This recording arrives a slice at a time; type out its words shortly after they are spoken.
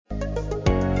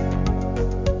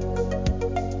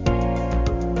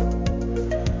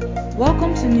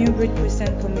Welcome to New Breed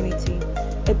Christian Community,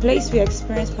 a place we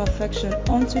experience perfection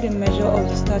unto the measure of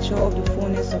the stature of the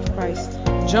fullness of Christ.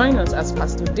 Join us as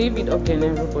Pastor David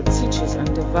Ogenerubo teaches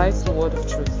and divides the word of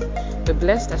truth. Be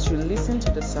blessed as you listen to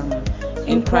the sermon.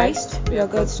 In Christ, we are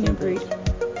God's new breed.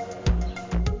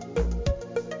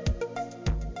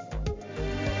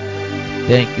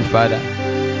 Thank you, Father.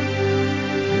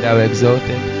 Be thou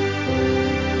exalted.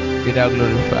 Be thou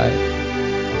glorified.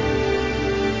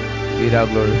 Be thou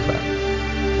glorified.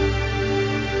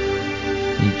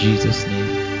 In Jesus'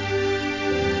 name.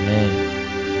 Amen.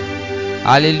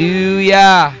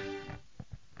 Hallelujah.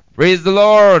 Praise the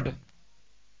Lord.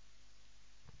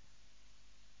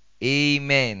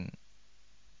 Amen.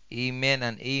 Amen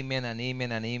and amen and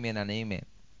amen and amen and amen.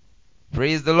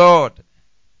 Praise the Lord.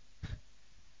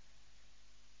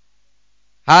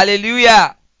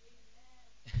 Hallelujah.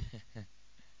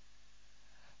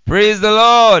 Praise the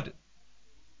Lord.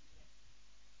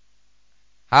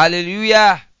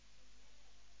 Hallelujah.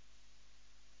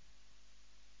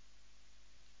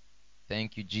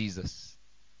 Thank you, Jesus.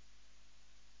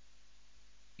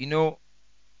 You know,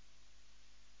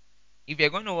 if you're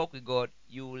going to walk with God,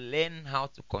 you will learn how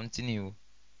to continue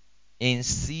in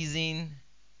season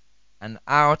and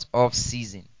out of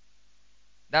season.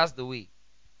 That's the way.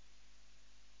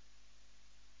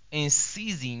 In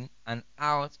season and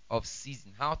out of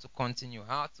season. How to continue,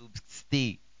 how to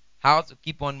stay, how to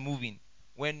keep on moving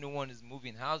when no one is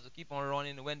moving, how to keep on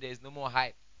running when there is no more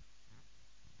hype.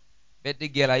 Betty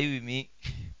girl, are you with me?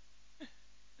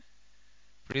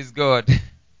 Praise God.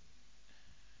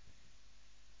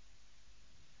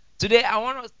 Today I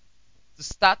want us to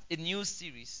start a new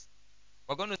series.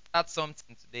 We're going to start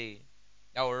something today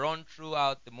that will run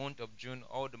throughout the month of June,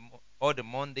 all the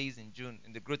Mondays in June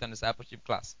in the Growth and Discipleship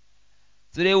class.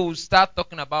 Today we'll start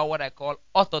talking about what I call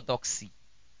orthodoxy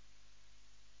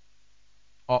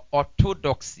or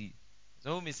orthodoxy.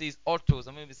 Some may say it's ortho,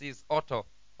 some may say it's ortho,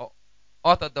 or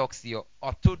orthodoxy or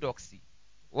orthodoxy,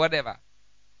 whatever.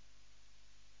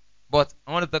 But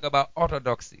I want to talk about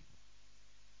orthodoxy.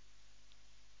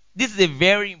 This is a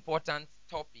very important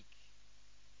topic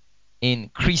in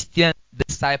Christian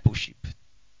discipleship.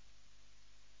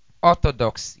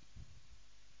 Orthodoxy.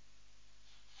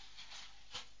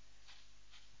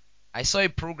 I saw a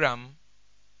program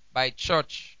by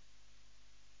church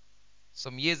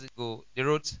some years ago. They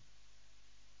wrote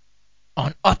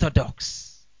unorthodox.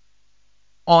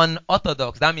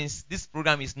 Unorthodox. That means this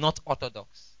program is not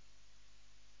orthodox.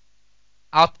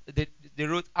 They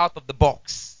wrote out of the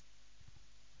box.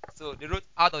 So they wrote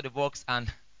out of the box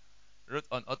and wrote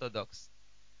unorthodox.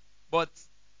 But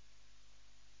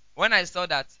when I saw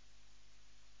that,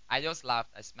 I just laughed.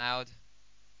 I smiled.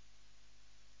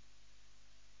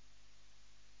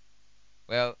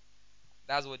 Well,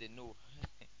 that's what they know.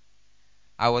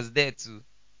 I was there too.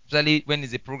 Especially when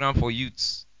it's a program for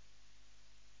youths.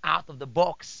 Out of the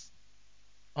box.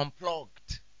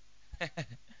 Unplugged.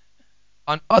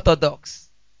 Unorthodox.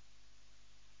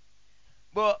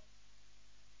 But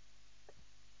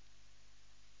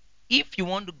if you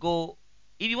want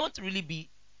to really be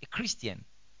a Christian,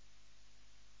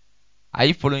 are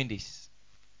you following this?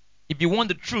 If you want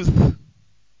the truth,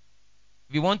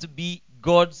 if you want to be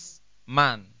God's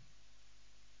man,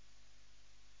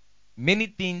 many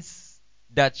things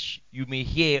that you may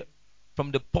hear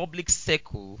from the public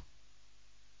circle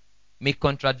may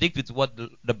contradict with what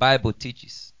the Bible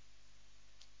teaches.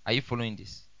 Are you following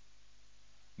this?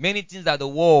 Many things that the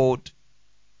world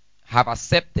have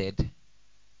accepted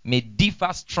may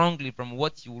differ strongly from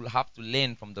what you will have to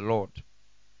learn from the Lord.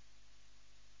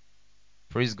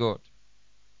 Praise God.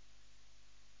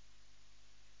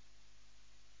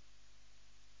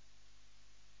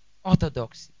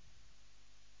 Orthodoxy.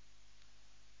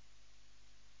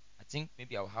 I think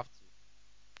maybe I'll have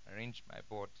to arrange my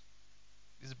board.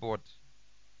 This board,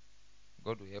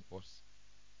 God will help us.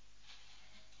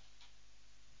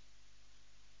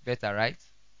 Better, right?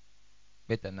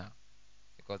 Better now.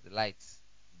 Because the lights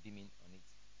is beaming on it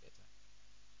better.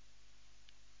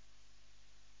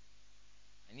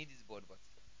 I need this board, but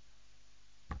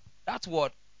that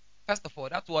word, first of all,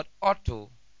 that word ortho,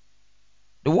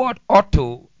 the word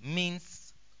ortho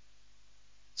means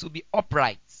to be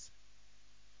upright,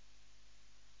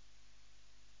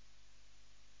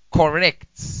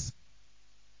 correct.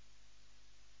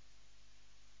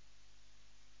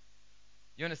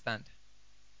 You understand?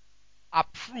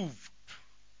 Approved.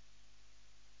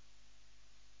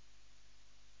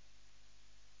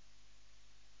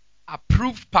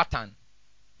 Approved pattern.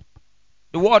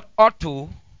 The word ortho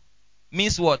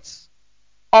means what?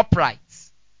 Upright,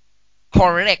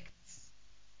 correct,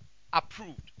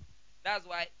 approved. That's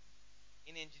why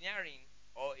in engineering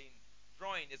or in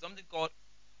drawing, there's something called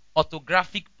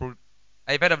orthographic.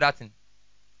 I've heard of that thing.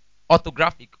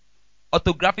 Orthographic.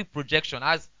 Orthographic projection.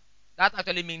 As that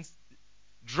actually means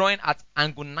drawing at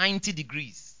angle 90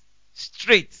 degrees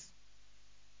straight.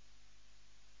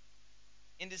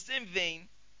 In the same vein,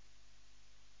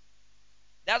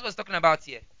 that's what it's talking about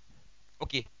here.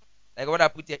 Okay, like what I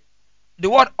put here. The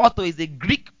word ortho is a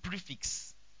Greek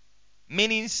prefix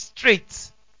meaning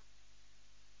straight,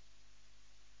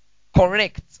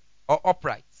 correct, or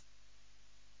upright.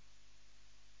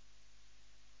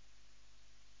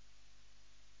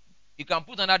 You can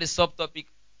put under the subtopic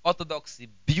orthodoxy,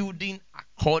 building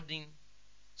according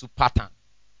to pattern.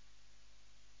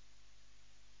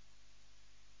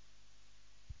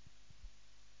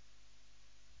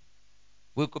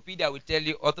 Wikipedia will tell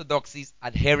you orthodoxy is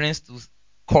adherence to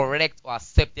correct or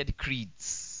accepted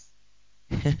creeds.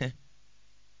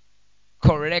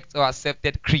 Correct or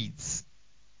accepted creeds.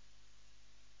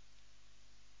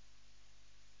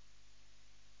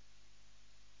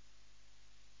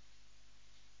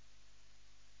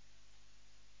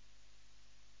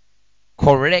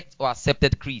 Correct or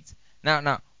accepted creeds.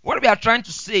 Now, what we are trying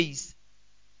to say is,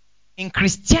 in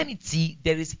Christianity,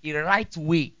 there is a right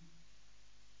way.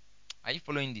 Are you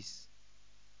following this?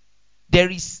 There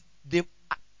is the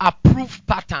approved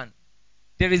pattern.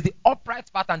 There is the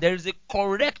upright pattern. There is a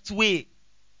correct way.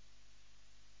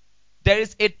 There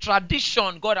is a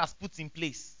tradition God has put in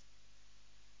place.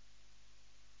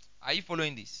 Are you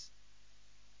following this?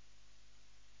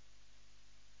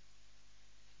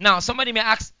 Now, somebody may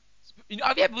ask,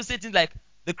 have you heard people say things like,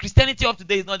 the Christianity of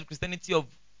today is not the Christianity of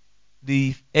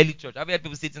the early church? Have you heard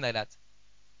people say things like that?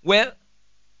 Well,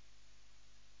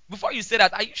 before you say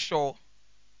that, are you sure?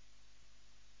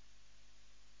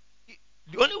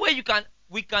 The only way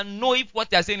we can know if what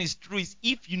they are saying is true is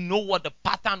if you know what the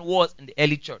pattern was in the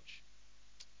early church.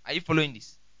 Are you following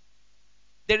this?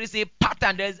 There is a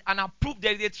pattern, there is an approved,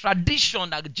 there is a tradition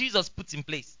that Jesus puts in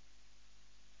place.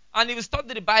 And if you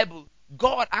study the Bible,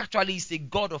 God actually is a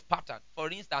God of pattern.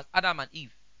 For instance, Adam and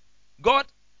Eve. God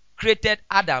created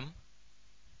Adam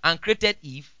and created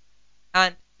Eve,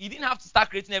 and he didn't have to start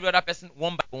creating every other person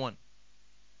one by one.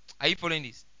 Are you following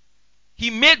this? He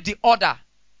made the order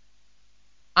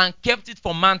and kept it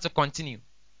for man to continue.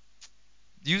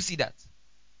 Do you see that?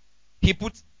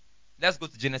 Let's go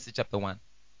to Genesis chapter 1.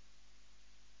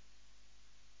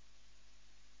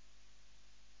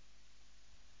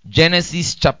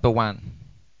 Genesis chapter 1.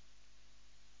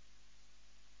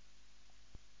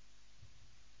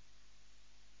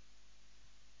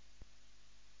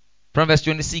 From verse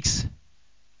 26.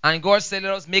 And God said,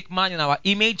 let us make man in our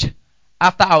image,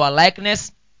 after our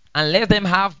likeness, and let them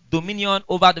have dominion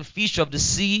over the fish of the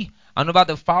sea, and over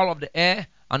the fowl of the air,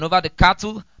 and over the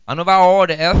cattle, and over all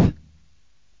the earth,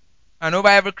 and over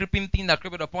every creeping thing that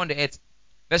creepeth upon the earth.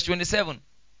 Verse 27.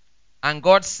 And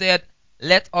God said,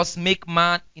 let us make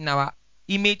man in our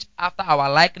image, after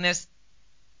our likeness,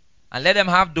 and let them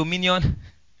have dominion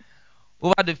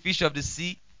over the fish of the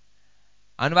sea,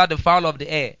 and over the fowl of the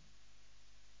air.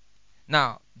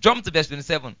 Now, jump to verse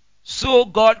 27. So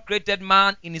God created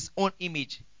man in his own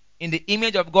image. In the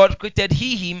image of God created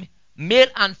he him, male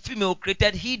and female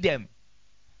created he them.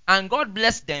 And God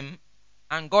blessed them,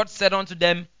 and God said unto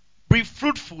them, be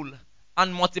fruitful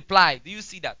and multiply. Do you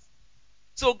see that?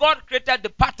 So God created the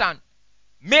pattern,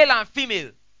 male and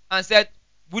female, and said,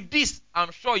 with this,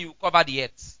 I'm sure you cover the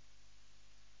earth.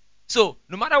 So,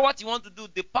 no matter what you want to do,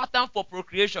 the pattern for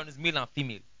procreation is male and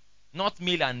female, not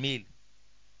male and male.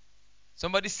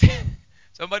 Somebody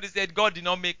said God did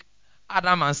not make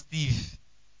Adam and Steve.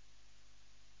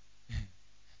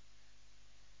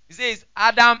 He says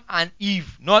Adam and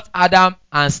Eve, not Adam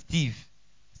and Steve.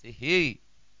 Say, hey,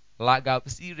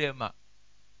 Lagapsirema.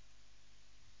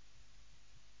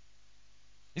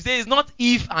 He says it's not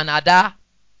Eve and Ada.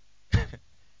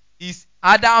 It's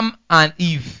Adam and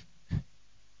Eve.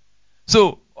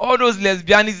 So all those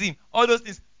lesbianism, all those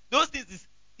things is,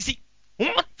 you see,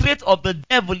 one trait of the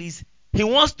devil is he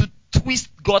wants to twist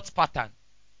God's pattern.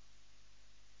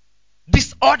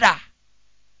 Disorder,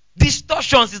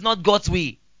 distortions is not God's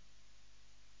way.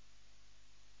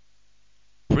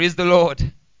 Praise the Lord.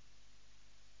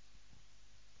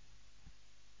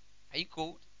 Are you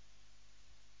cold?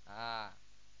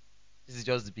 This is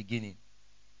just the beginning.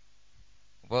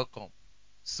 Welcome.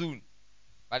 Soon,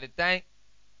 by the time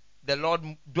the Lord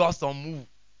does some move,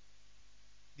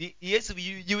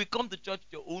 you will come to church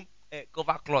with your own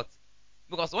cover cloth.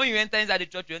 Because when you enter inside the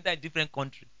church, you enter a different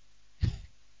country.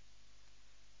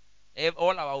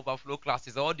 All our overflow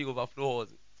classes, all the overflow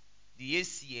halls, the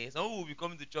ACA, some will be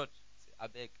coming to church. Say, I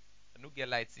beg, I don't get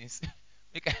light since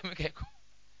They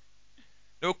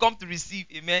will come to receive.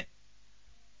 Amen.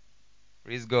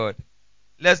 Praise God.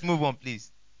 Let's move on,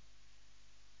 please.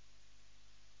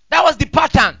 That was the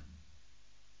pattern.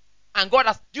 And God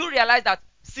has. Do you realize that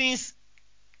since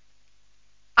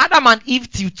Adam and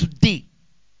Eve till today,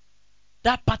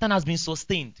 that pattern has been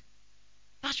sustained?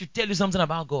 That should tell you something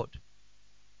about God.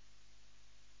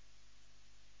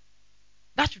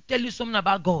 That should tell you something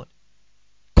about God.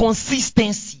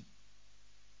 Consistency.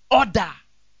 Order.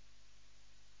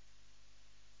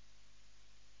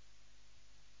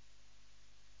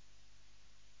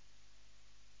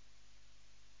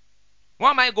 Why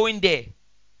am I going there?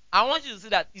 I want you to see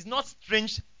that it's not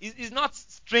strange. It's not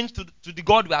strange to the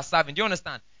God we are serving. Do you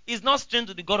understand? It's not strange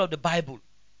to the God of the Bible.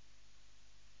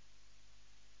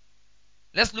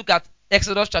 Let's look at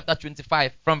Exodus chapter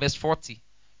 25 from verse 40.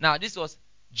 Now, this was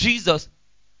Jesus.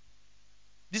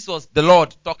 This was the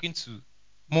Lord talking to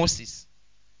Moses.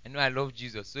 I know I love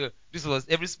Jesus. So this was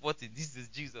every spotting. This is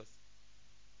Jesus.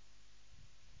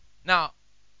 Now,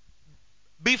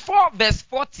 before verse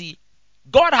 40,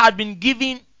 God had been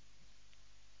giving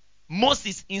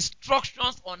Moses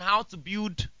instructions on how to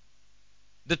build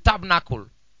the tabernacle.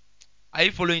 Are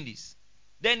you following this?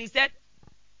 Then he said,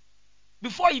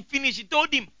 before he finished, he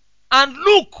told him, and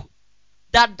look,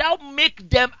 that thou make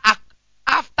them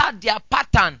after their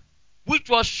pattern, which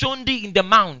was shown thee in the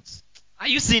mount. Are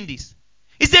you seeing this?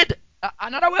 He said,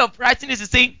 another way of writing this is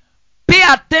saying, pay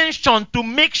attention to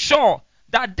make sure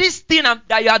that this thing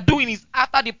that you are doing is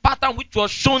after the pattern which was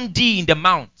shown thee in the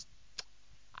mount.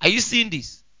 Are you seeing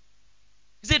this?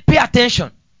 He said, pay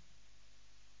attention.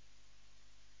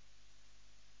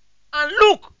 And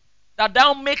look, that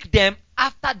thou make them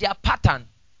after their pattern,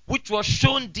 which was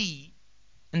shown thee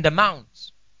in the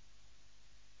mount.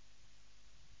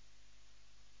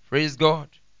 Praise God.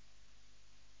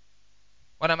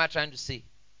 What am I trying to say?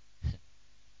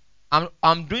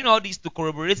 I'm doing all this to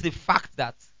corroborate the fact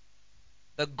that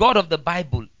the God of the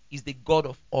Bible is the God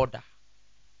of order,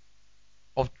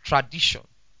 of tradition.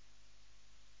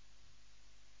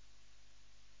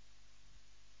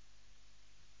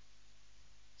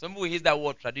 Some people use that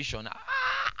word tradition.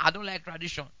 I don't like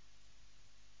tradition.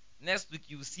 Next week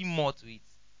you will see more to it.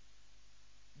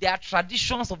 There are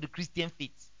traditions of the Christian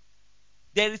faith.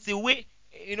 There is a way,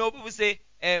 people say,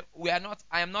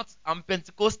 I'm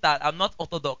Pentecostal, I'm not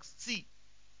Orthodox. See,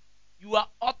 you are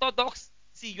Orthodox.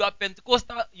 See, you are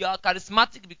Pentecostal, you are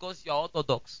charismatic because you are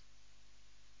Orthodox.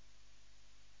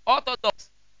 Orthodox.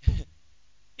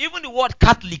 Even the word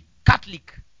Catholic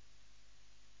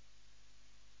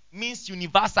means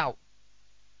universal.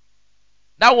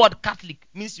 That word Catholic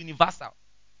means universal.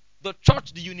 The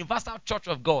church, the universal church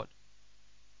of God.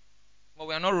 But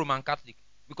we are not Roman Catholic.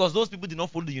 Because those people did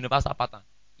not follow the universal pattern.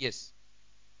 Yes.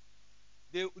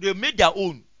 They made their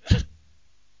own.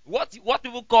 What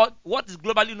people call, what is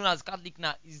globally known as Catholic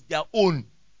now is their own.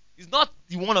 It's not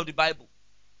the one of the Bible.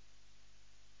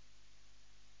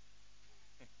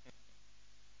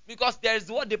 Because there is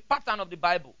the pattern of the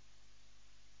Bible.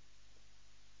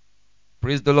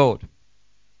 Praise the Lord.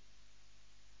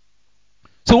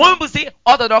 So when people say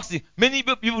Orthodoxy, many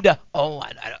people that,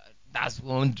 that's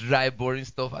one dry, boring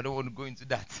stuff. I don't want to go into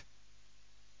that.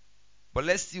 But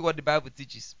let's see what the Bible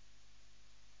teaches.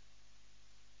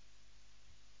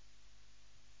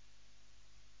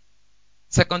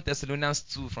 Second Thessalonians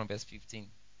 2 from verse 15.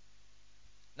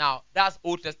 Now, that's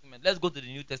Old Testament. Let's go to the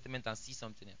New Testament and see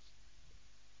something else.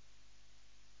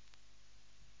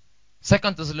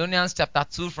 Second Thessalonians chapter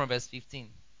 2 from verse 15.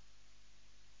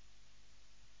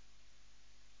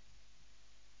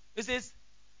 It says,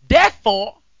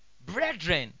 therefore,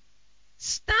 brethren,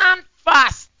 stand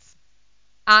fast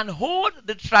and hold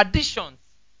the traditions.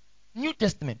 New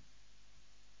Testament.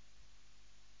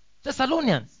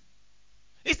 Thessalonians.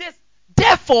 It says,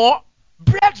 therefore,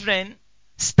 brethren,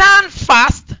 stand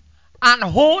fast and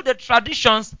hold the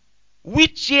traditions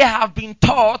which ye have been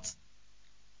taught,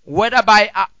 whether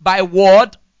by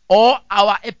word or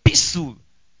our epistle.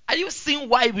 Are you seeing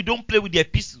why we don't play with the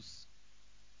epistles?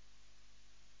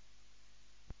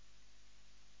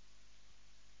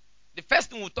 The first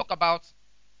thing we'll talk about,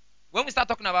 when we start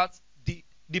talking about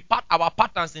our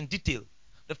patterns in detail,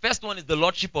 the first one is the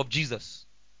Lordship of Jesus.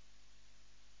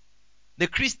 The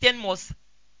Christian must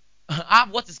have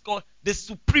what is called the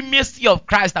supremacy of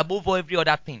Christ above every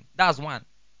other thing. That's one.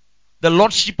 The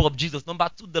Lordship of Jesus. Number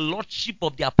two, the Lordship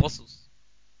of the apostles.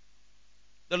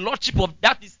 The Lordship of,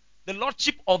 that is the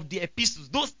Lordship of the epistles.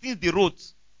 Those things they wrote.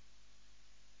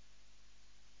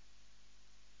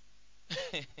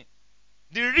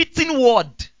 The written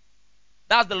word.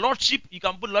 That's the Lordship. You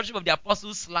can put Lordship of the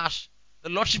apostles / the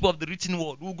lordship of the written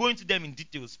word. We'll go into them in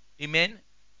details. Amen.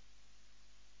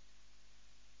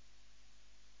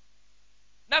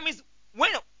 That means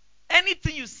when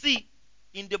anything you see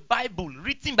in the Bible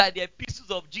written by the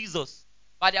epistles of Jesus,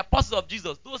 by the apostles of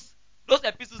Jesus, those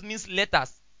epistles means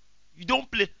letters. You don't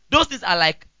play. Those things are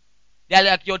like, they are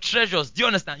like your treasures. Do you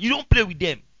understand? You don't play with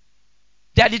them.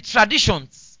 They are the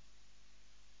traditions.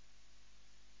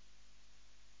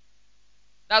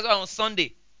 That's why on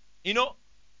Sunday,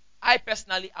 I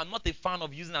personally am not a fan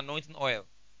of using anointing oil.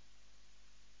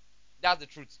 That's the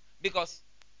truth. Because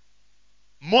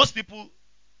most people,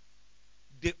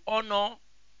 they honor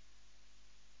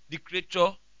the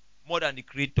creature more than the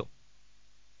creator.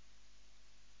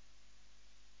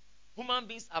 Human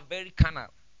beings are very carnal.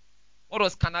 What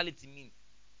does carnality mean?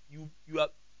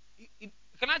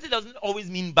 Carnality doesn't always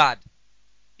mean bad.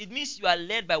 It means you are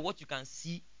led by what you can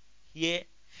see, hear,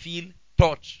 feel,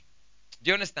 touch. Do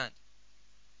you understand?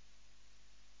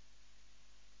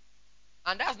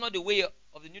 And that's not the way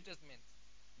of the New Testament.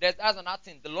 There's another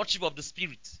thing, the lordship of the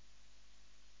Spirit.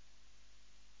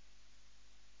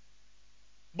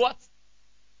 But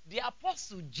the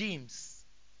Apostle James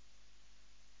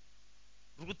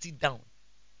wrote it down,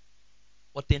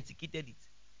 authenticated it.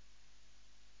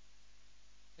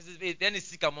 He says, if any is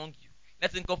sick among you,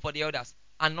 let him come for the elders,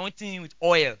 anointing him with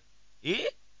oil.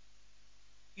 It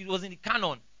was in the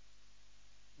canon.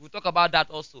 We'll talk about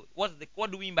that also. What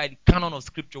do we mean by the canon of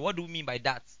Scripture? What do we mean by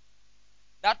that?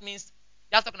 That means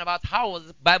that's talking about how was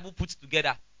the Bible put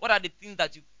together. What are the things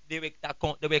that they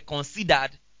were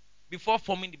considered before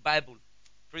forming the Bible?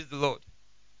 Praise the Lord.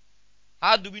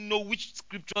 How do we know which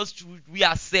scriptures should we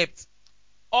accept?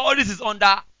 All this is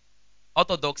under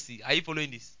orthodoxy. Are you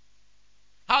following this?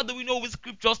 How do we know which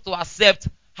scriptures to accept?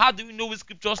 How do we know which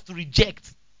scriptures to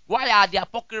reject? Why are the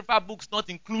apocryphal books not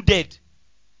included?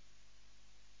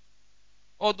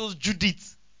 All those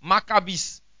Judith,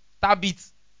 Maccabees,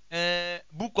 Tabit,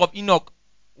 Book of Enoch.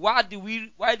 Why did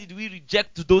we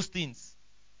reject those things?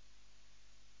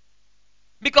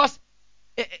 Because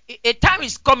a time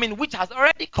is coming, which has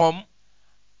already come.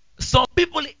 Some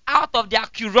people, out of their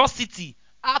curiosity,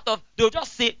 they'll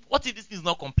just say, what if this thing is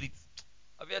not complete?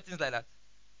 Have you heard things like that?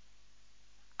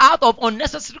 Out of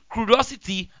unnecessary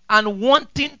curiosity and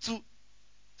wanting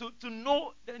to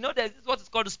know, there's what is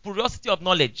called the spuriosity of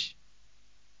knowledge.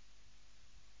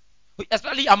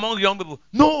 Especially among young people.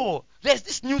 No, there's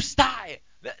this new style.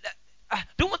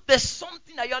 There's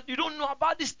something that you don't know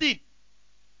about this thing.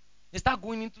 They start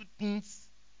going into things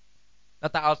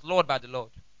that are outlawed by the Lord.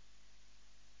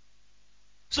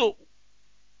 So,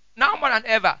 now more than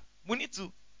ever, we need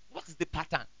to, what is the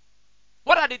pattern?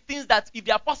 What are the things that if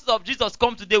the apostles of Jesus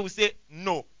come today, we say,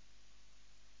 no.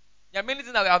 There are many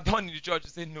things that we have done in the church. We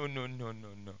say, no.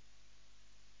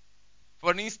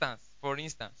 For instance,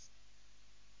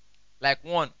 like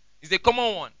one, it's a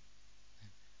common one.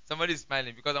 Somebody is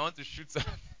smiling because I want to shoot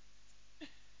something.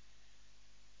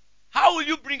 How will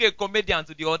you bring a comedian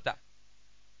to the altar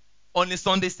on a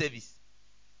Sunday service?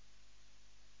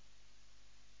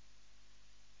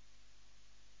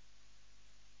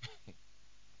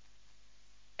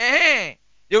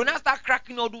 They will now start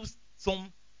cracking all those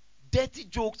some dirty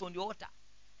jokes on the altar.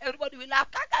 Everybody will laugh.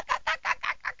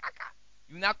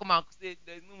 You now come and say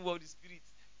there's no more of the Spirit.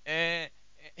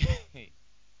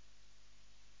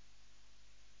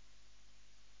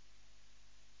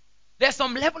 There's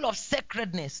some level of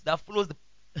sacredness that follows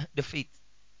the faith.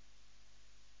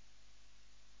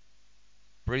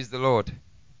 Praise the Lord.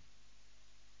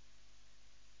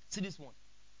 See this one.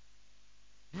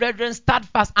 Brethren, stand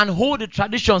fast and hold the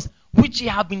traditions which ye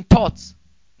have been taught.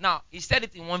 Now, he said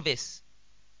it in one verse.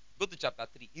 Go to chapter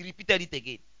 3. He repeated it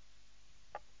again.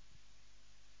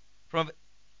 From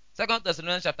 2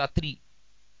 Thessalonians chapter 3.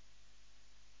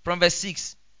 From verse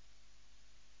 6.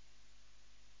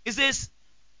 It says,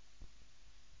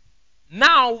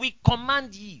 Now we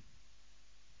command you,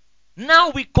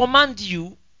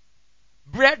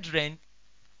 brethren,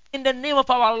 in the name of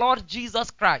our Lord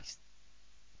Jesus Christ,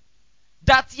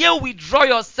 that ye withdraw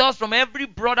yourselves from every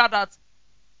brother that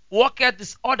walketh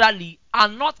disorderly,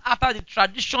 and not after the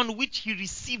tradition which he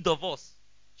received of us.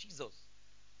 Jesus.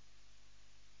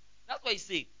 That's what he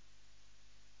said.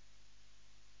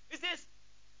 He says,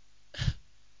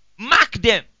 mark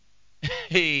them.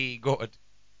 Hey, God.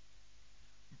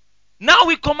 Now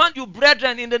we command you,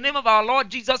 brethren, in the name of our Lord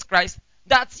Jesus Christ,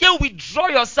 that ye withdraw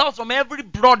yourselves from every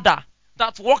brother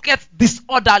that walketh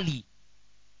disorderly,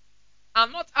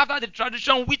 and not after the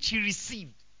tradition which he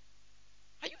received.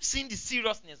 Are you seeing the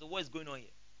seriousness of what is going on here?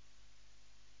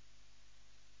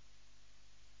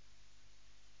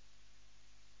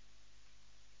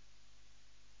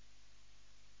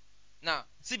 Now, Now,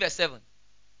 see verse 7.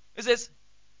 It says,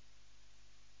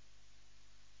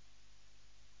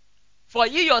 for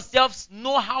ye yourselves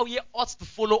know how ye ought to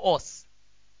follow us.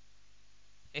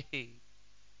 Hey,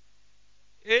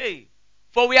 hey.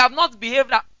 For we have not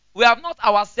behaved, we have not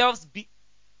ourselves be,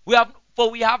 we have,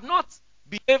 for we have not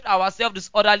behaved ourselves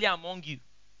disorderly among you.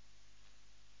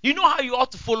 You know how you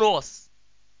ought to follow us.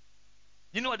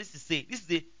 You know what this is saying?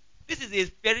 This is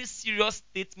a very serious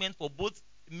statement for both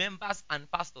members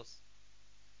and pastors.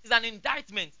 It's an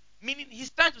indictment, meaning he's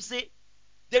trying to say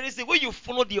there is a way you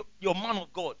follow your man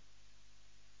of God.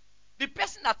 The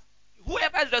person that,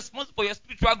 whoever is responsible for your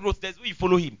spiritual growth, there's a way you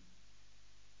follow him.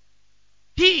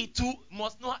 He too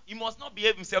must not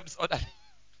behave himself disorderly.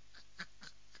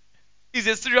 It's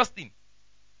a serious thing.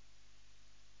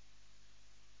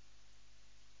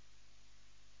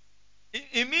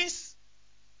 It means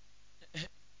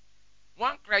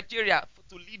one criteria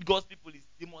to lead God's people is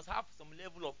they must have some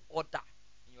level of order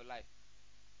in your life.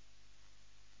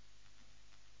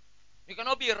 You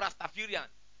cannot be a Rastafarian.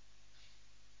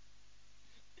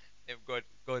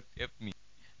 God help me.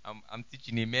 I'm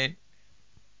teaching, amen.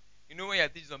 You know when you're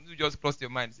teaching something, you just cross your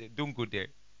mind and say, don't go there.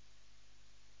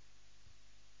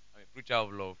 I'm a preacher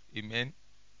of love. Amen.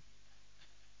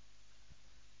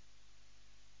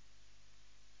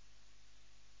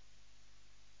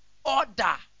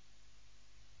 Order.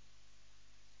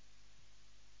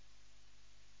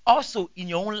 Also, in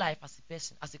your own life as a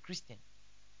person, as a Christian,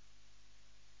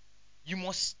 you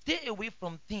must stay away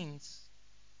from things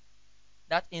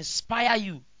that inspire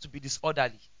you to be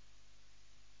disorderly.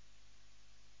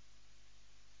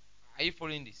 Are you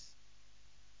following this?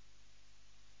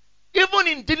 Even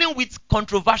in dealing with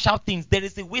controversial things, there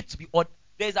is a way to be ordered.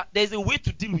 There's a way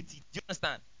to deal with it. Do you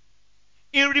understand?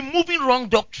 In removing wrong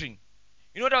doctrine.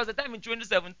 You know, there was a time in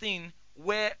 2017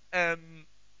 where I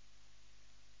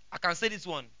can say this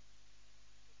one.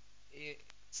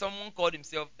 Someone called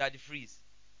himself Daddy Freeze.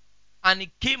 And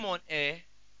he came on air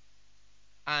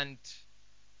and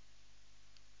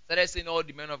started saying all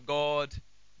the men of God,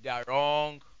 they are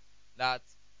wrong, that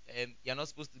you're not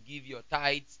supposed to give your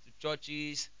tithes to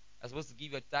churches, you're supposed to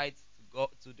give your tithes to God,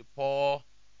 to the poor,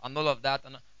 and all of that.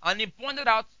 And he pointed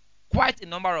out quite a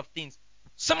number of things.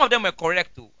 Some of them were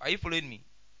correct too. Are you following me?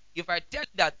 If I tell you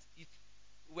that if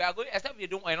we are going, except we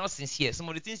don't, we're not sincere, some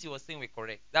of the things he was saying were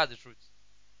correct. That's the truth.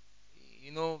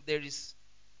 You know, there is,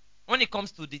 when it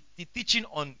comes to the teaching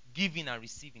on giving and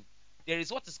receiving, there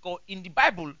is what is called in the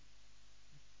Bible.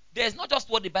 There is not just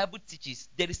what the Bible teaches.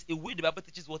 There is a way the Bible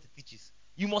teaches what it teaches.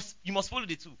 You must follow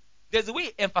the two. There's a way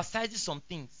it emphasizes some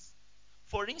things.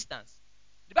 For instance,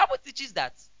 the Bible teaches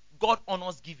that God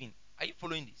honors giving. Are you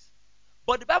following this?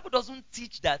 But the Bible doesn't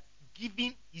teach that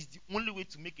giving is the only way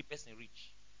to make a person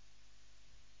rich.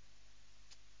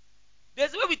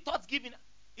 There's a way we taught giving.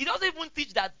 It doesn't even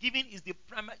teach that giving is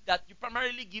that you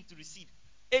primarily give to receive.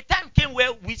 A time came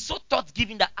where we so taught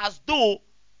giving that as though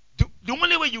the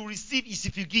only way you receive is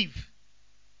if you give.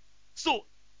 So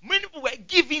many people were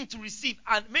giving to receive,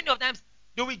 and many of times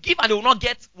they will give and they will not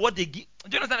get what they give.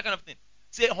 Do you understand that kind of thing?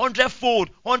 Say 100-fold,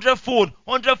 100-fold,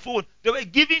 100-fold. They were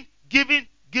giving, and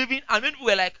many people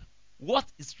were like, what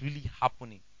is really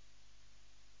happening?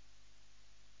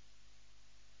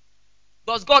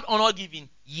 Does God honor giving?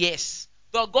 Yes.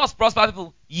 Does God prosper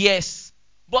people? Yes.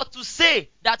 But to say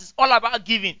that it's all about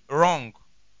giving, wrong.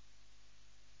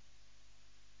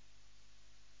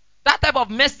 That type of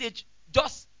message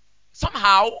just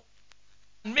somehow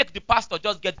make the pastor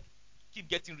just keep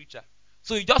getting richer.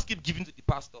 So you just keep giving to the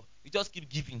pastor. You just keep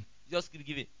giving. You just keep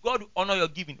giving. God will honor your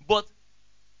giving. But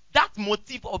that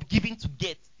motive of giving to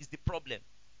get is the problem.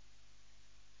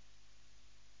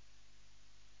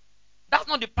 That's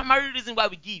not the primary reason why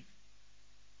we give.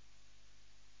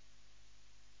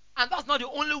 And that's not the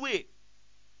only way.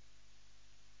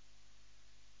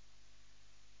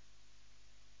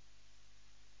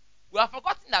 We have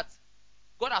forgotten that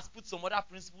God has put some other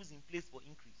principles in place for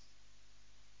increase.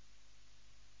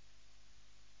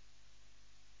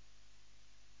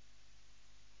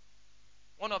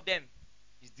 One of them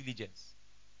is diligence.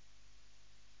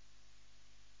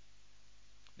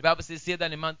 The Bible says, say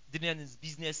that a man diligent in his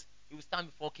business, he will stand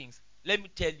before kings. Let me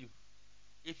tell you,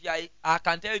 I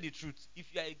can tell you the truth.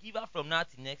 If you are a giver from now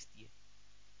to next year,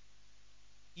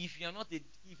 if you are not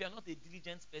a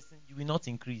diligent person, you will not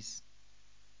increase.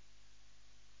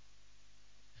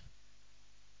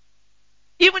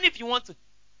 Even if you want to,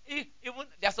 even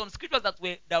there are some scriptures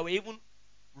that were even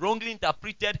wrongly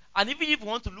interpreted, and even if you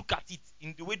want to look at it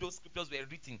in the way those scriptures were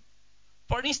written.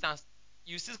 For instance,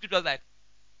 you see scriptures like,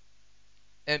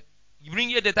 you bring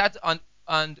your the tithe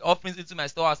and offerings into my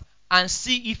storehouse, and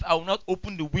see if I will not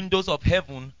open the windows of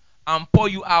heaven and pour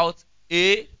you out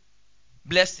a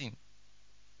blessing.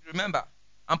 Remember,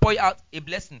 and pour you out a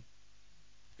blessing.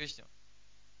 Question.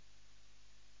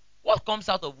 What comes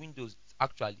out of windows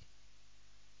actually?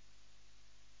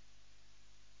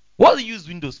 What do you use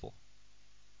windows for?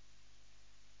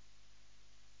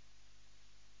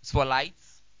 It's for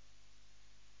lights,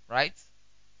 right?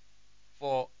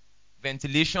 For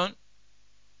ventilation.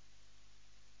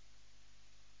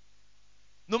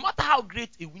 No matter how great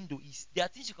a window is, there are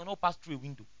things you cannot pass through a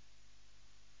window.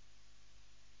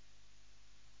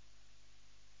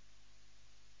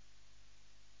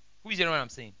 Who is hearing what I'm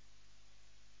saying?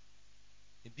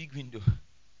 A big window.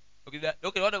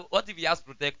 Okay, what if he has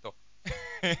protector?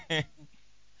 There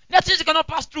are things you cannot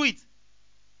pass through it.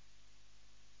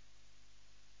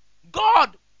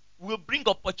 God will bring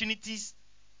opportunities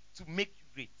to make you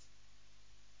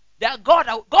great.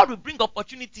 God will bring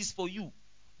opportunities for you,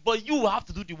 but you will have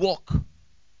to do the work.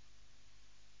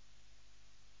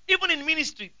 Even in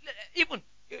ministry,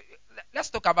 let's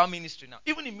talk about ministry now.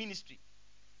 Even in ministry,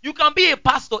 you can be a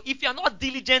pastor. If you are not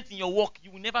diligent in your work,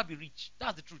 you will never be rich.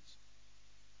 That's the truth.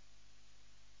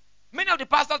 Many of the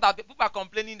pastors that people are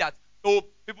complaining that, oh,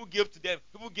 people give to them,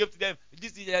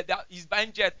 this is that is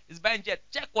buying jet,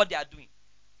 Check what they are doing.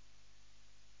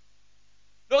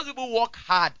 Those people work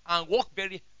hard and work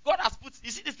very. God has put.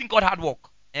 You see this thing called hard work.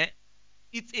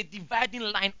 It's a dividing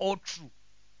line all through.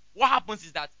 What happens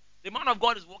is that the man of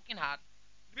God is working hard.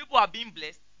 The people are being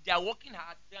blessed. They are working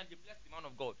hard. Then they bless the man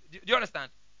of God. Do you understand?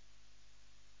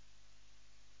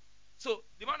 So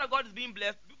the man of God is being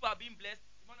blessed. People are being blessed.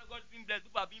 The man of God is being blessed.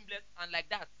 People are being blessed, and like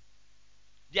that,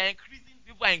 they are increasing.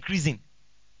 People are increasing.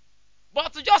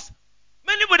 But to just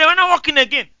many people they were not working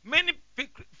again. Many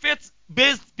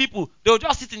faith-based people they will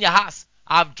just sit in their house.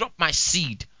 I've dropped my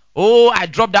seed. Oh, I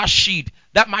dropped that seed.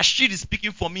 That my seed is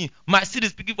speaking for me. My seed is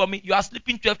speaking for me. You are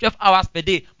sleeping 12 hours per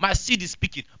day. My seed is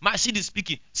speaking. My seed is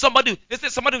speaking. They say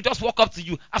somebody will just walk up to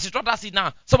you. As you drop that seed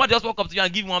now, somebody just walk up to you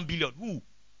and give 1 billion. Who?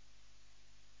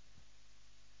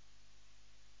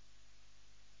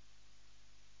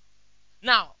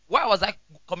 Now, where was I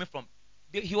coming from?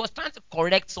 He was trying to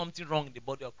correct something wrong in the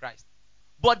body of Christ.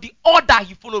 But the order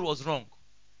he followed was wrong.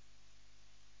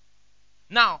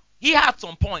 Now, he had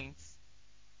some points.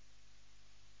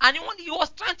 And he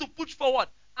was trying to push forward.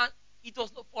 And it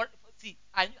was not for see,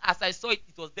 as I saw it,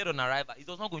 it was dead on arrival. It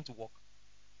was not going to work.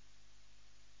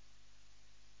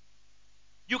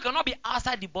 You cannot be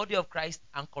outside the body of Christ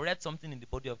and correct something in the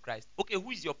body of Christ. Okay, who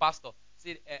is your pastor?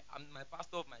 Say, I'm my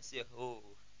pastor of myself.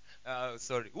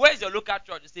 Sorry. Where is your local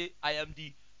church? You say, I am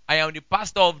the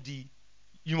pastor of the.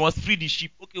 You must free the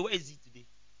sheep. Okay, where is he today?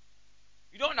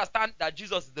 You don't understand that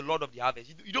Jesus is the Lord of the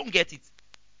harvest. You don't get it.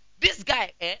 This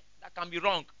guy, that can be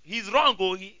wrong. He's wrong,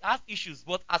 he has issues.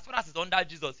 But as far as he's under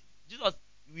Jesus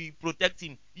will protect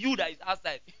him. You that is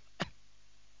outside.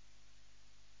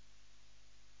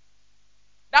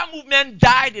 That movement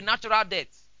died a natural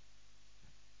death.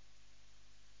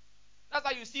 That's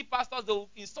why you see pastors, they will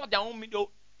insult their own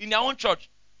in their own church.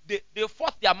 They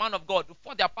fought their man of God, they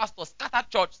fought their pastor, scattered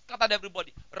church, scattered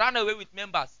everybody, ran away with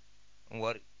members. Don't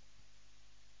worry.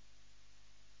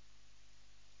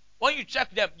 When you check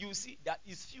them, you see that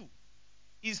it's few.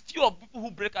 It's few of people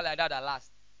who break out like that last.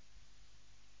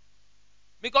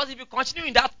 Because if you continue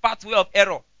in that pathway of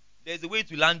error, there's a way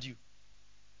to land you.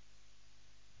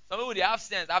 Some people they have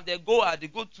sense. After they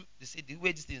say the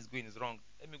way this thing is going is wrong.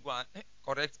 Let me go and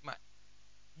correct my.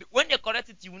 When they correct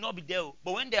it, you will not be there.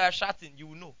 But when they are shouting, you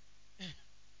will know.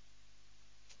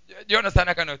 Do you understand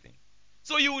that kind of thing?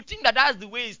 So you would think that that's the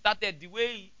way he started. The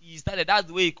way he started, that's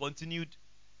the way he continued.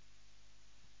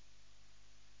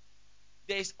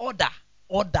 There is order.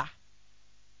 Order.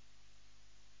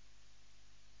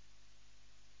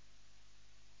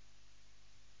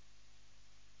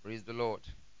 Praise the Lord.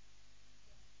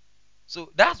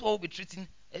 So that's what we'll be treating.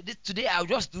 Today I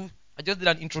just did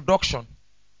an introduction.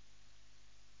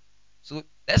 So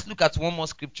let's look at one more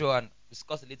scripture and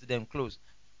discuss a little then close.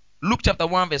 Luke chapter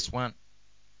 1 verse 1.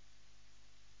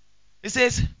 It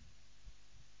says,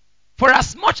 for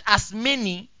as much as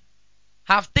many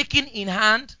have taken in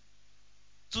hand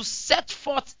to set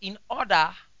forth in order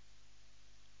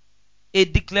a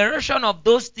declaration of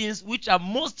those things which are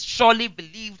most surely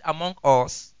believed among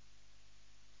us,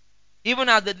 even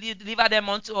as they deliver them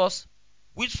unto us,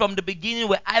 which from the beginning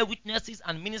were eyewitnesses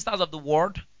and ministers of the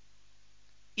word,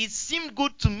 it seemed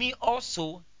good to me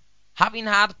also, having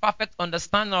had perfect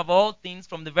understanding of all things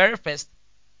from the very first,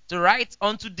 to write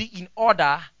unto thee in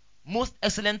order, most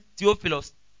excellent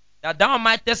Theophilus, that thou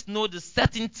mightest know the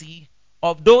certainty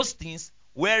of those things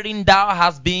wherein thou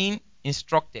hast been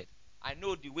instructed. I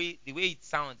know the way it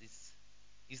sounds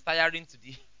is tiring to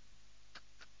the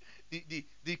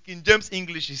the King James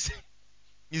English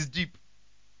is deep.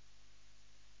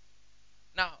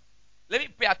 Now, let me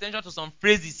pay attention to some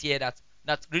phrases here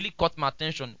that really caught my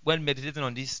attention when meditating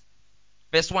on this.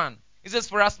 Verse 1. It says,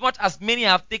 "For as much as many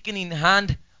have taken in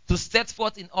hand to set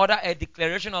forth in order a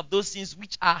declaration of those things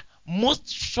which are most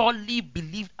surely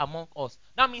believed among us."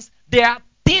 That means there are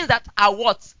things that are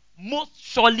what? Most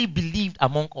surely believed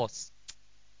among us.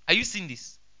 Are you seeing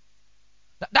this?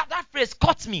 That phrase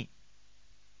caught me.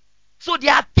 So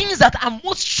there are things that are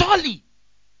most surely.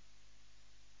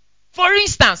 For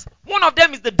instance, one of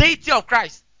them is the deity of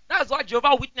Christ. That's why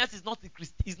Jehovah's Witness is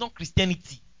not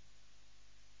Christianity.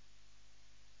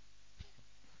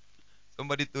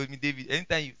 Somebody told me, David,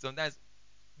 sometimes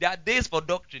there are days for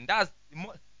doctrine. That's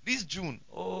this June.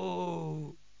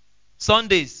 Oh,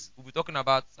 Sundays we'll be talking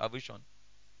about salvation.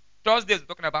 Thursdays we're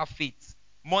talking about faith.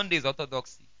 Mondays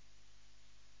orthodoxy.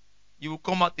 You will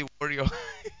come out a warrior.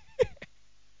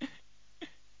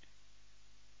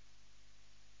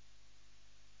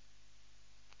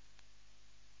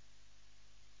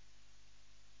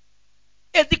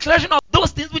 A declaration of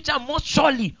those things which are most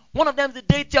surely. One of them is the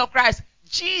deity of Christ.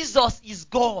 Jesus is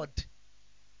God.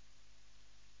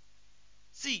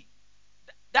 See,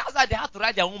 that's why they had to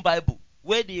write their own Bible,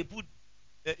 where they put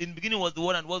in the beginning was the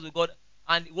Word and was with God,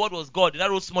 and the Word was God. That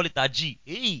wrote small letter G.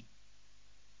 Hey,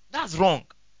 that's wrong.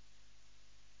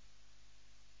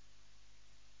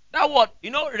 That word,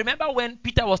 remember when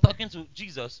Peter was talking to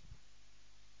Jesus?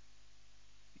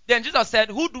 Then Jesus said,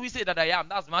 "Who do we say that I am?"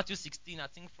 That's Matthew 16, I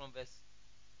think, from verse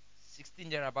 16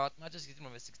 thereabout. Matthew 16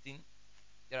 from verse 16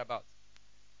 thereabout.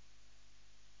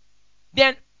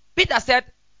 Then Peter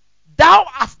said, "Thou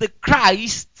art the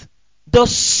Christ, the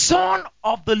Son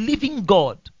of the living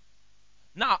God."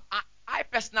 Now, I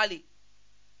personally,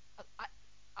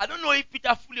 I don't know if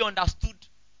Peter fully understood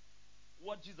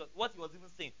what he was even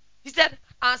saying. He said,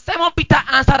 and Simon Peter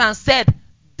answered and said,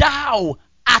 "Thou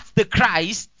art the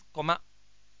Christ,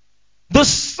 the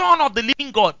Son of the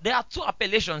living God." There are two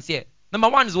appellations here. Number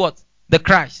one is what? The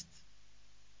Christ.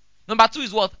 Number two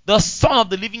is what? The Son of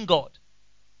the living God.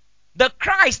 The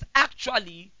Christ,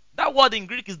 actually, that word in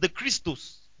Greek is the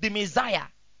Christos, the Messiah.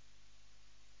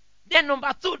 Then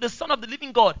number two, the Son of the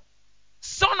living God.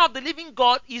 Son of the living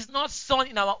God is not son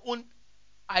in our own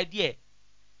idea.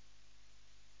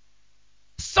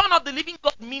 Son of the living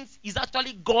God means is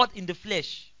actually God in the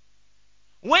flesh.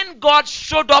 When God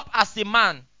showed up as a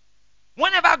man,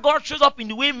 whenever God shows up in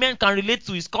the way men can relate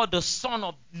to, is called the Son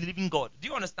of the living God. Do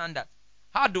you understand that?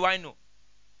 How do I know?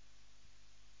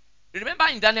 Remember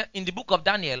in the book of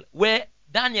Daniel, where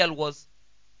Daniel was,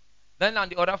 then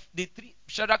and the three,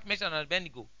 Shadrach, Meshach, and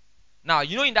Abednego. Now,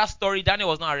 in that story, Daniel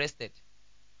was not arrested.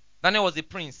 Daniel was a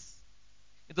prince.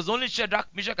 It was only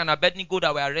Shadrach, Meshach, and Abednego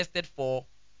that were arrested for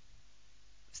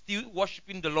still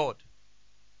worshiping the Lord,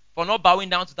 for not bowing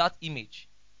down to that image.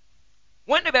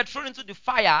 When they were thrown into the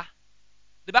fire,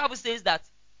 the Bible says that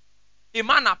a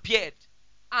man appeared,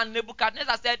 and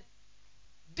Nebuchadnezzar said,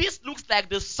 "This looks like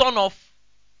the son of..."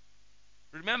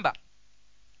 Remember,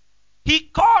 he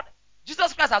called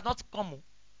Jesus Christ has not come.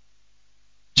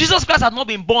 Jesus Christ has not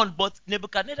been born, but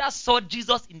Nebuchadnezzar saw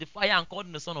Jesus in the fire and called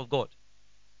him the Son of God.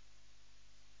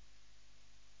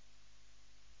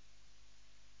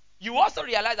 You also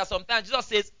realize that sometimes Jesus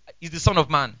says he's the Son of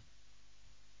Man.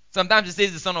 Sometimes he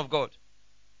says the Son of God.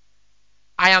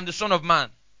 I am the Son of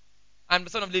Man. I am the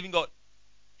Son of the living God.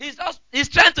 He's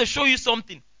trying to show you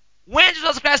something. When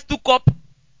Jesus Christ took up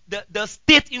the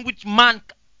state in which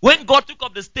when God took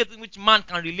up the state in which man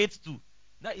can relate to,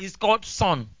 that is called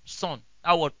Son. Son.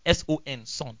 That word S-O-N,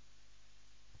 Son.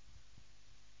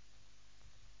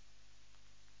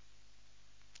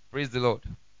 Praise the Lord.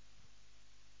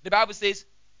 The Bible says,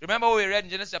 remember what we read in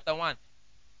Genesis chapter 1,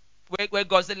 where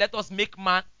God said, "Let us make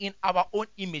man in our own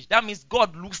image." That means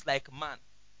God looks like man.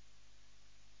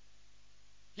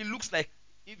 He looks like,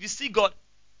 if you see God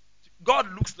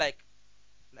looks like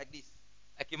this,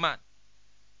 like a man.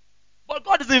 But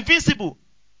God is invincible.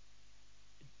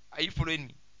 Are you following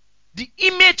me? The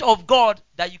image of God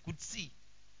that you could see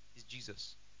is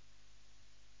Jesus.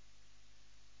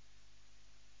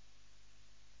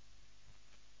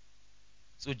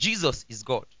 So Jesus is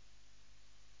God.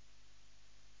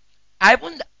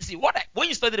 When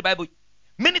you study the Bible,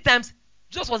 many times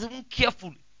Jesus was even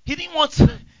careful. He didn't want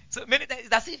to, so many times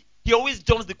it's as if he always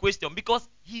jumps the question because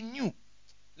he knew.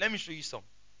 Let me show you some.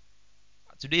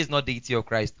 Today is not deity of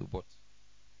Christ, but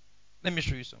let me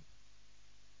show you some.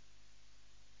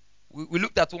 We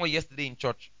looked at one yesterday in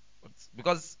church, but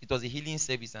because it was a healing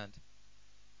service and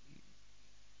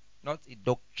not a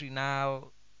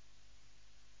doctrinal.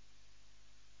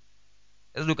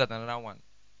 Let's look at another one.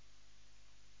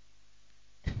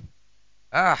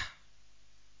 Ah,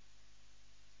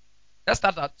 let's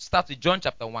start with John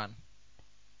chapter 1,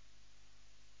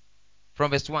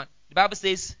 from verse 1. The Bible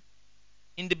says,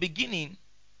 in the beginning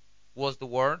was the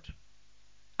Word,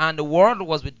 and the Word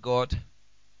was with God,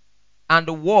 and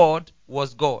the Word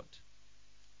was God.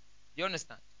 Do you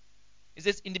understand? It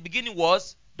says, in the beginning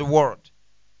was the Word,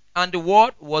 and the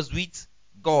Word was with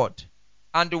God,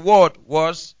 and the Word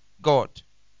was God.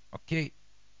 Okay.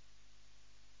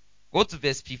 Go to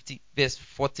verse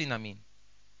 14, I mean.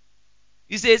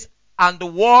 It says, and the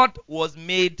Word was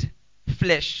made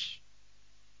flesh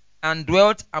and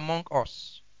dwelt among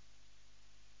us.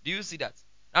 Do you see that?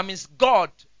 That means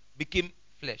God became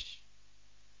flesh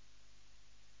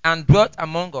and dwelt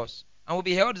among us, and we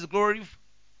beheld his glory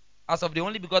as of the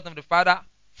only begotten of the Father,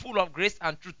 full of grace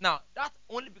and truth. Now, that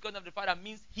only begotten of the Father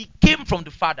means he came from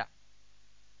the Father.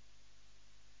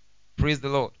 Praise the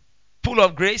Lord. Full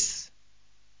of grace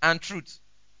and truth.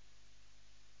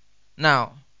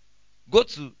 Now, go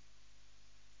to.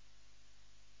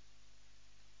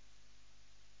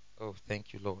 Oh,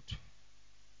 thank you, Lord.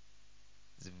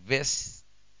 There's a verse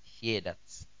here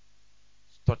that's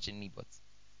touching me, but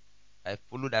I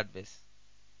follow that verse.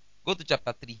 Go to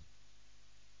chapter 3.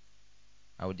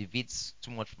 I will deviate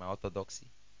too much from my orthodoxy.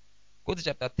 Go to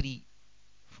chapter 3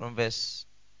 from verse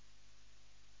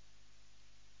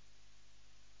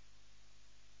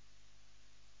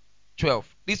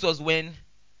 12. This was when,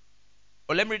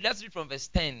 or let's read from verse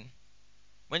 10,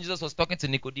 when Jesus was talking to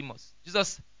Nicodemus.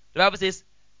 The Bible says,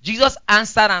 Jesus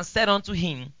answered and said unto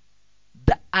him,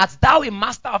 art thou a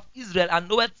master of Israel, and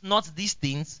knowest not these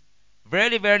things?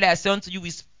 Verily, verily, I say unto you,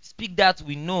 we speak that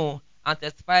we know, and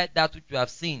testify that which we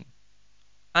have seen,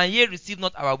 and ye receive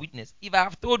not our witness. If I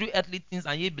have told you earthly things,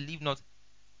 and ye believe not,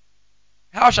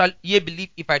 how shall ye believe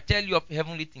if I tell you of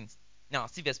heavenly things? Now,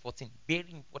 see verse 14. Very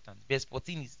important. Verse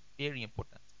 14 is very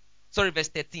important. Sorry, verse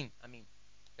 13.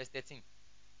 Verse 13.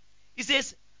 It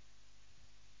says,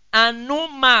 and no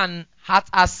man hath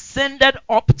ascended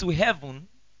up to heaven.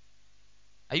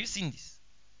 Are you seeing this?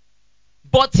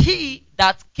 But he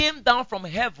that came down from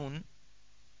heaven,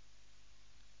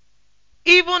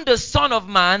 even the Son of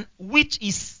Man, which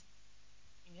is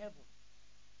in heaven.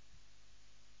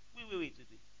 Wait.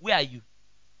 Where are you?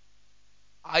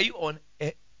 Are you on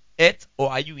earth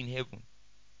or are you in heaven?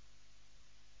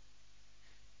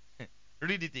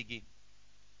 Read it again.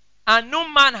 And no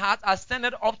man hath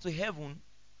ascended up to heaven,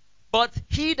 but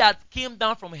he that came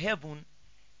down from heaven,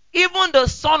 even the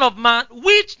Son of Man,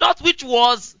 which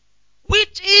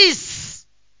is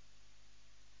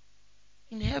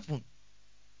in heaven.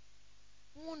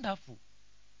 Wonderful.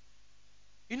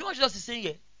 You know what Jesus is saying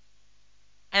here?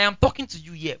 I am talking to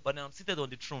you here, but I am seated on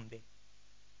the throne there.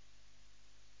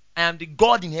 I am the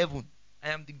God in heaven. I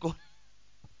am the God.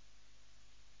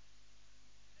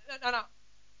 No.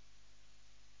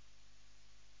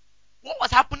 What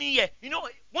was happening here? You know,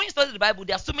 when you study the Bible,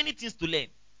 there are so many things to learn.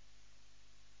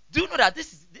 Do you know that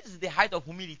this is the height of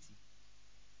humility?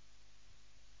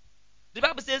 The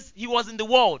Bible says he was in the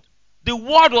world. The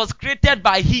world was created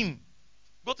by him.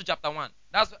 Go to chapter 1.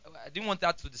 I didn't want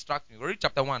that to distract me. Read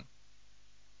chapter 1.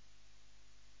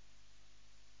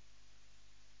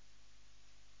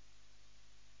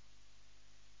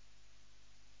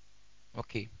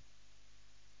 Okay.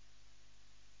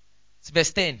 It's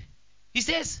verse 10. He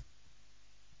says,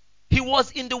 he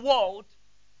was in the world,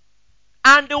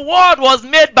 and the world was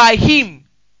made by him,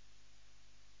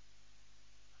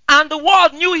 and the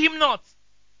world knew him not.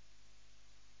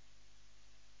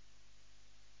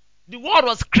 The world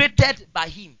was created by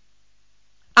him,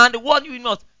 and the world knew him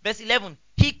not. Verse 11.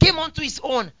 He came unto his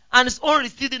own, and his own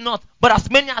received him not. But as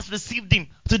many as received him,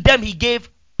 to them he gave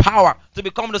power to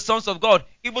become the sons of God,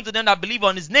 even to them that believe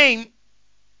on his name.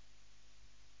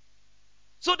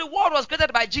 So the world was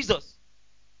created by Jesus.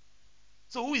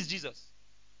 So who is Jesus?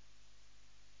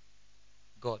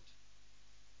 God.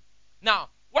 Now,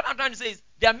 what I'm trying to say is,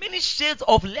 there are many shades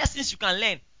of lessons you can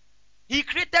learn. He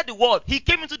created the world. He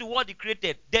came into the world he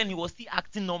created. Then he was still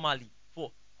acting normally.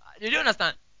 Did you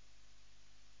understand?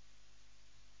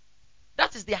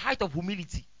 That is the height of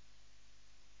humility.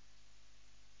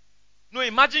 No,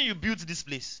 imagine you built this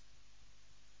place.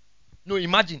 No,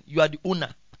 imagine you are the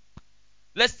owner.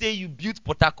 Let's say you built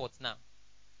Port Harcourt now.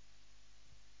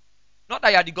 Not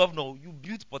that you are the governor. You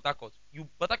built Port Harcourt.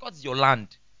 Port Harcourt is your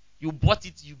land. You bought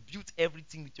it. You built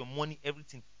everything with your money,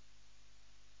 everything.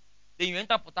 Then you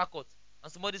enter Port Harcourt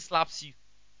and somebody slaps you.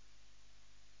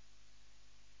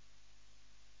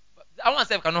 I want to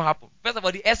say it cannot happen. First of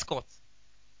all, the escort.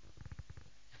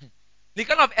 The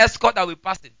kind of escort that we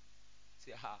passed in.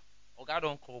 Say, okay,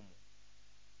 don't come.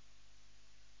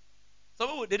 Some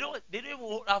people they don't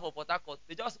even have a Port Harcourt.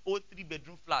 They just own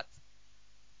 3-bedroom flat.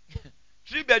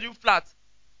 3-bedroom flat.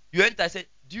 You enter and say,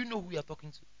 do you know who you're talking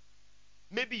to?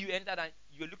 Maybe you entered and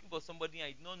you're looking for somebody and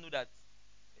you did not know that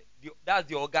that's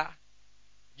the Oga.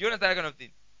 Do you understand that kind of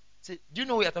thing? Say, do you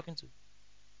know who you're talking to?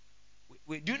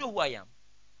 Wait, do you know who I am?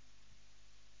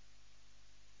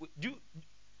 Wait,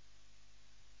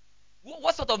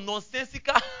 what sort of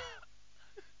nonsensical?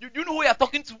 Do you know who you're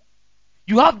talking to?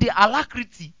 You have the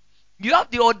alacrity. You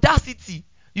have the audacity.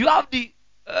 You have the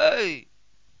hey.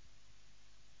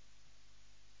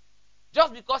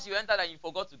 Just because you entered and you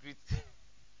forgot to greet.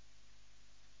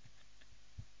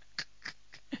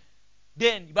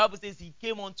 Then the Bible says he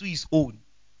came unto his own.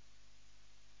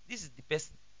 This is the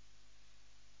person.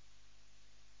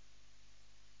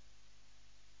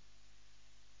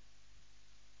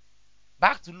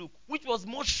 Back to Luke, which was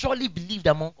most surely believed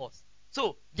among us.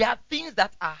 So there are things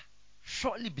that are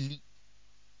surely believed.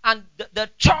 And the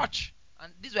church,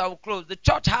 and this is where I will close, the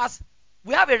church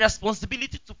we have a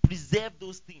responsibility to preserve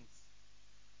those things.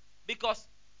 Because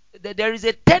there is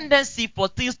a tendency for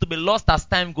things to be lost as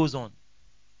time goes on.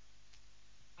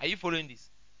 Are you following this?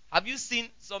 Have you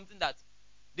seen something that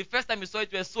the first time you saw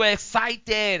it, you were so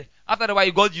excited. After a while,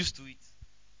 you got used to it.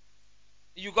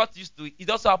 You got used to it. It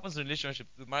also happens in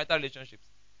relationships, with marital relationships.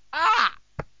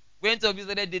 When to be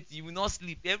started dating, you will not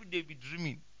sleep. Every day be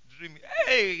dreaming.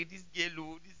 Hey, this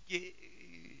girl, this girl.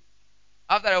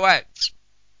 After a while,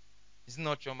 it's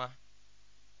not trauma.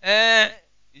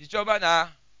 It's trauma now.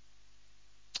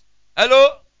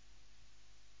 Hello?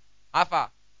 Alpha.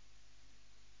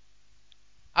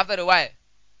 After a while,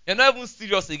 you're not even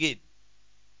serious again.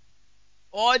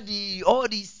 All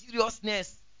the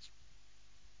seriousness.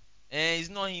 It's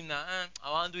not him now.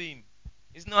 I want to do him.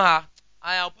 It's not her.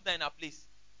 I'll put her in her place.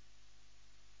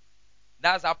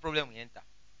 That's our problem we enter.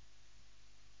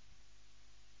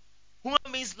 Human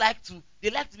beings like to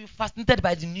be fascinated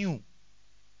by the new.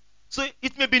 So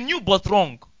it may be new but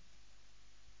wrong. Do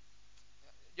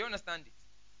you understand it?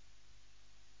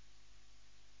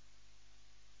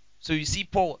 So you see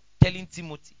Paul telling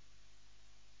Timothy,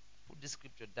 put the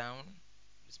scripture down.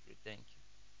 Holy Spirit, thank you.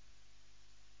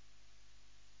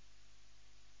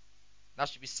 That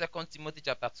should be 2 Timothy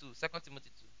chapter 2. 2 Timothy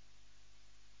 2.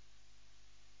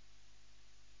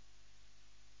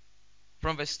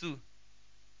 From verse 2.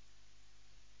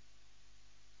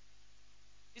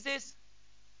 It says,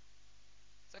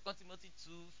 2 Timothy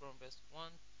 2 from verse 1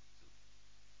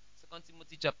 to 2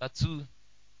 Timothy chapter 2.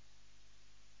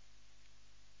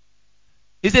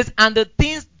 It says, and the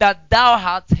things that thou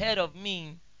hast heard of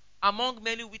me among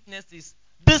many witnesses,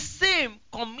 the same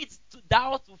commit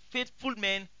thou to faithful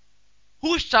men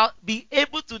who shall be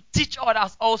able to teach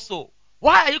others also.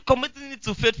 Why are you committing it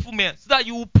to faithful men? So that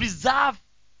you will preserve.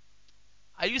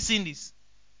 Are you seeing this?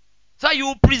 So that you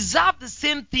will preserve the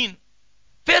same thing.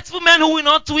 Faithful men who will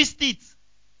not twist it.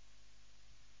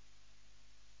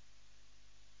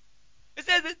 It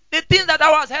says, the things that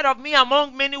thou hast heard of me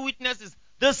among many witnesses,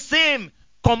 the same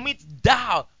commit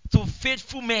thou to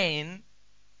faithful men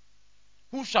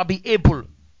who shall be able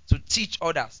to teach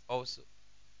others also.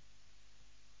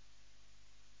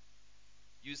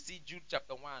 You see Jude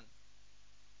chapter 1.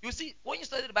 You see, when you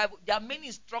study the Bible, there are many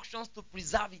instructions to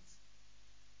preserve it.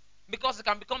 Because it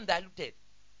can become diluted.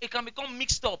 It can become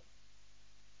mixed up.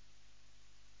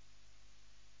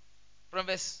 From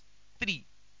verse 3.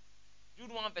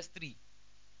 Jude 1 verse 3.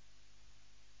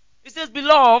 It says,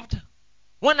 beloved,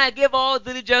 when I gave all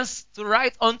diligence to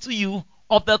write unto you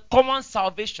of the common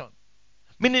salvation.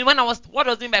 Meaning, what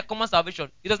does it mean by common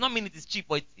salvation? It does not mean it is cheap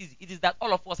or it's easy. It is that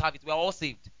all of us have it. We are all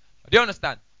saved. Do you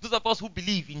understand? Those of us who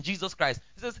believe in Jesus Christ.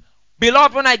 It says,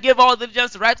 beloved, when I gave all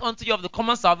diligence to write unto you of the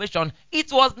common salvation,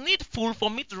 it was needful for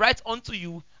me to write unto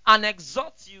you and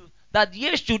exhort you that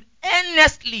ye should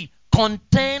earnestly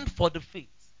contend for the faith,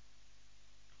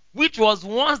 which was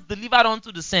once delivered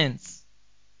unto the saints.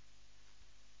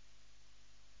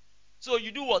 So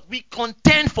you do what? We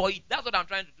contend for it. That's what I'm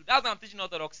trying to do. That's what I'm teaching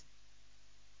Orthodoxy.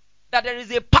 That there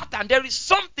is a pattern. There is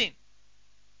something.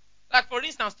 Like for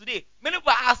instance, today, many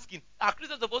people are asking, are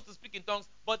Christians supposed to speak in tongues?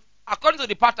 But according to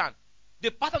the pattern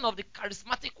of the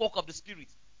charismatic work of the Spirit,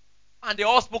 and they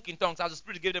all spoke in tongues as the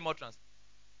Spirit gave them utterance.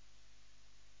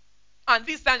 And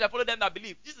these signs are follow them that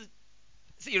believe.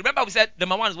 See, remember we said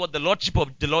number one is what? The lordship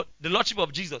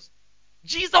of Jesus.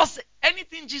 Jesus,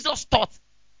 anything Jesus taught,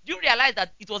 do you realize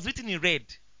that it was written in red?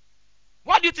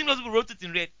 Why do you think those people wrote it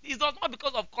in red? It's not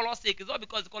because of color sake. It's not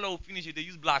because the color will finish it. They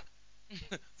use black.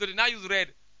 So they now use red.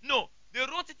 No, they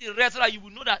wrote it in red so that you will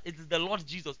know that it is the Lord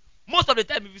Jesus. Most of the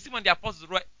time, if you see when the apostles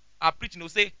are preaching, they'll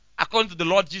say, according to the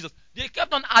Lord Jesus. They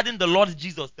kept on adding the Lord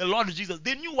Jesus, the Lord Jesus.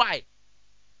 They knew why.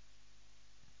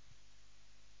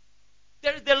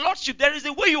 There is the Lordship. There is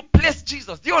a way you place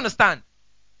Jesus. Do you understand?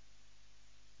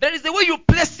 There is a way you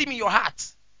place him in your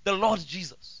heart. The Lord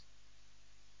Jesus.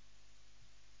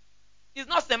 It's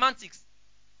not semantics.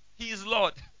 He is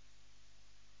Lord.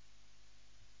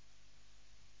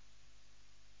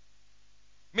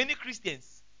 Many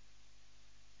Christians.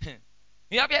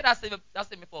 You have heard that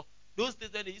statement before. Those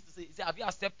days when they used to say, have you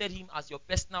accepted him as your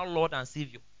personal Lord and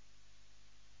Savior?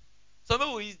 Some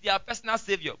people is their personal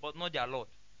Savior, but not their Lord.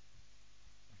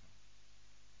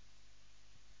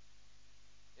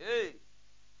 Hey.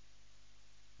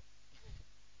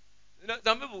 You know,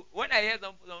 some people, when I hear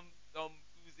some people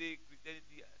say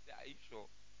Christianity, I say, are you sure?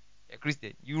 You're a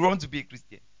Christian. You want to be a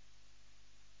Christian.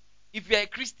 If you're a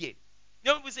Christian,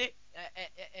 you know, people say,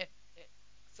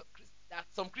 that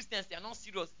some Christians, they are not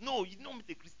serious. No, you don't meet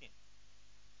a Christian.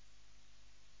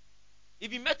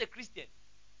 If you met a Christian,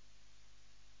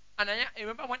 Ananias,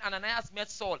 remember when Ananias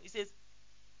met Saul, he says,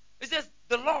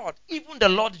 the Lord, even the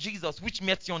Lord Jesus, which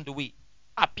met you on the way,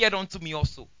 appeared unto me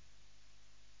also.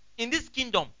 In this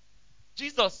kingdom,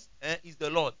 Jesus is the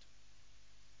Lord.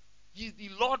 He is the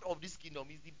Lord of this kingdom.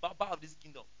 He is the Baba of this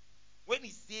kingdom. When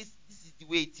he says this is the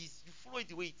way it is, you follow it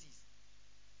the way it is.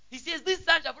 He says, this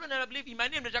sign shall follow them that believe in my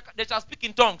name, they shall speak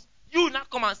in tongues. You now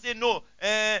come and say, no,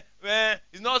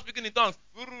 he's not speaking in tongues.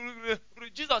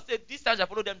 Jesus said, this sign shall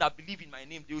follow them that believe in my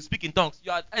name. They will speak in tongues.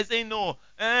 You are saying, no,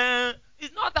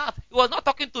 it's not that. He was not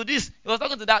talking to this. He was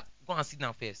talking to that. Go and sit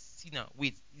down first. Sit down.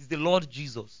 Wait. It's the Lord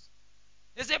Jesus.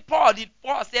 They say, Paul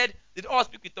said, did all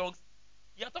speak with tongues?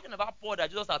 You are talking about Paul that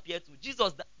Jesus appeared to.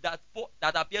 Jesus that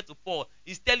appeared to Paul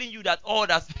is telling you that all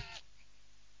that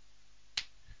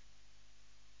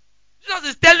Jesus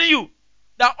is telling you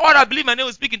that all that believe my name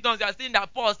will speak in tongues. You are saying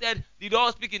that Paul said, did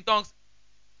all speak in tongues?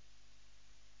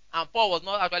 And Paul was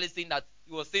not actually saying that.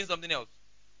 He was saying something else.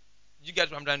 You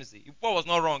get what I'm trying to say? Paul was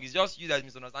not wrong. It's just you that is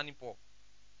misunderstanding Paul.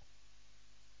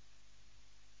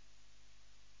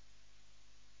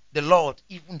 The Lord,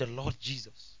 even the Lord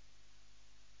Jesus.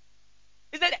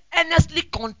 He said, earnestly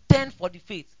contend for the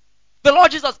faith. The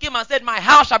Lord Jesus came and said, my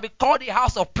house shall be called a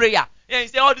house of prayer. And he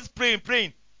said, all this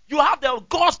praying. You have the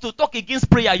guts to talk against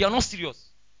prayer. You're not serious.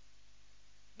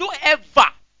 Don't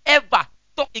ever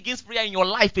talk against prayer in your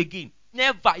life again.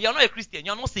 Never. You're not a Christian.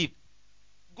 You're not saved.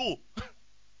 Go.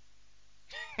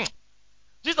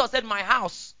 Jesus said, my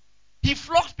house. He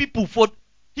flogged people.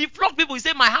 He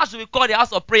said, my house will be called a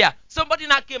house of prayer. Somebody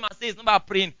now came and said, it's not about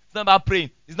praying. It's not about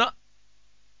praying. It's not.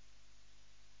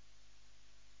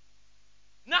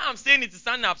 Now I'm saying it is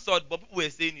sounding absurd, but people were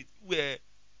saying it.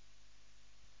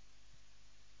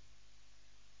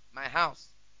 My house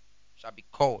shall be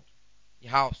called a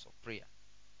house of prayer.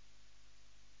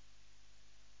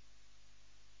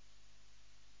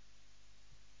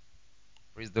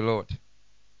 Praise the Lord.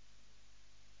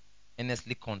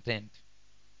 Earnestly contend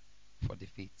for the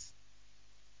faith.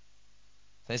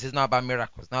 So it's not about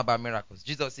miracles. Not about miracles.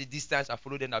 Jesus said, "These signs shall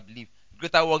follow them that believe.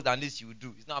 Greater work than this you will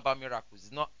do." It's not about miracles.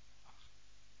 It's not.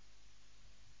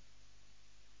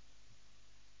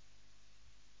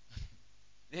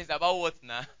 It's about what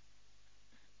now?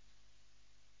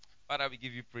 Father, we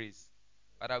give you praise.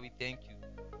 Father, we thank you.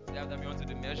 Say after me unto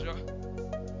the measure of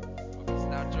the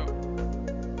stature.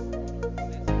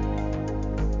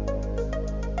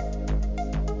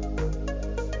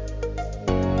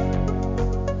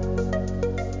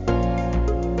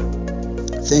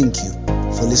 Thank you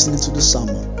for listening to the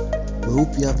sermon. We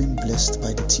hope you have been blessed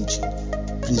by the teaching.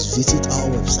 Please visit our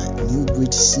website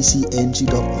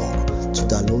newbridgeccng.org to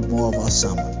download more of our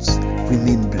sermons.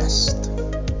 Remain blessed.